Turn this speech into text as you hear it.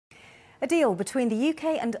A deal between the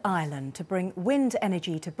UK and Ireland to bring wind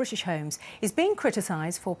energy to British homes is being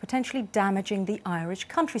criticised for potentially damaging the Irish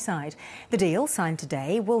countryside. The deal, signed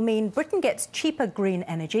today, will mean Britain gets cheaper green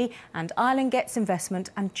energy and Ireland gets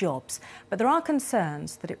investment and jobs. But there are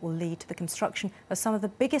concerns that it will lead to the construction of some of the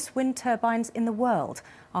biggest wind turbines in the world.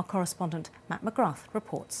 Our correspondent Matt McGrath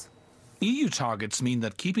reports. EU targets mean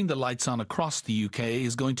that keeping the lights on across the UK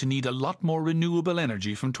is going to need a lot more renewable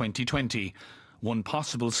energy from 2020. One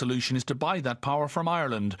possible solution is to buy that power from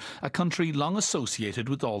Ireland, a country long associated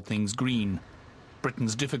with all things green.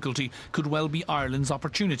 Britain's difficulty could well be Ireland's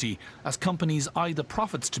opportunity, as companies eye the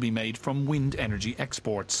profits to be made from wind energy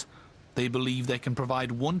exports. They believe they can provide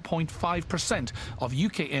 1.5% of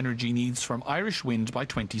UK energy needs from Irish wind by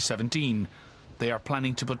 2017. They are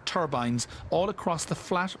planning to put turbines all across the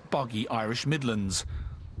flat, boggy Irish Midlands.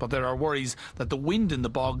 But there are worries that the wind in the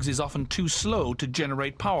bogs is often too slow to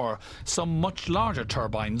generate power. Some much larger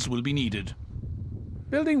turbines will be needed.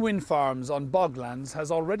 Building wind farms on boglands has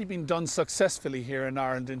already been done successfully here in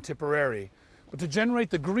Ireland in Tipperary. But to generate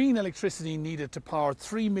the green electricity needed to power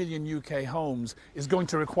 3 million UK homes is going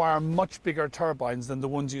to require much bigger turbines than the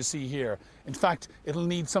ones you see here. In fact, it'll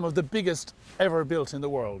need some of the biggest ever built in the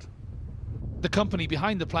world. The company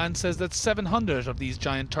behind the plan says that 700 of these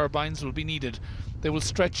giant turbines will be needed. They will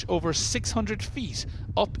stretch over 600 feet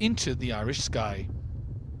up into the Irish sky.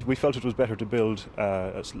 We felt it was better to build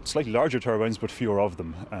slightly larger turbines but fewer of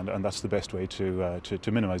them, and that's the best way to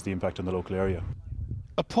minimise the impact on the local area.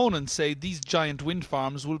 Opponents say these giant wind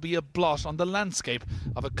farms will be a blot on the landscape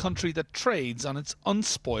of a country that trades on its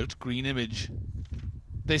unspoilt green image.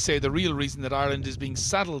 They say the real reason that Ireland is being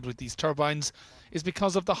saddled with these turbines is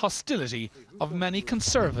because of the hostility of many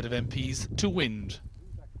Conservative MPs to wind.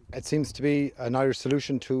 It seems to be an Irish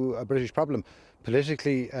solution to a British problem.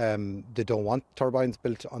 Politically, they don't want turbines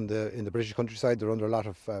built in the British countryside. They're under a lot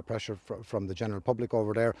of pressure from the general public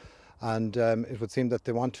over there. And it would seem that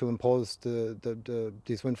they want to impose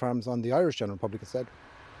these wind farms on the Irish general public instead.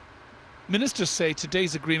 Ministers say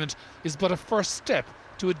today's agreement is but a first step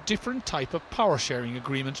to a different type of power sharing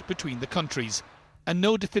agreement between the countries. And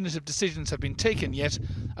no definitive decisions have been taken yet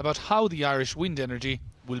about how the Irish wind energy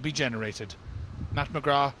will be generated. Matt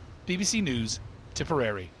McGrath, BBC News,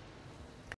 Tipperary.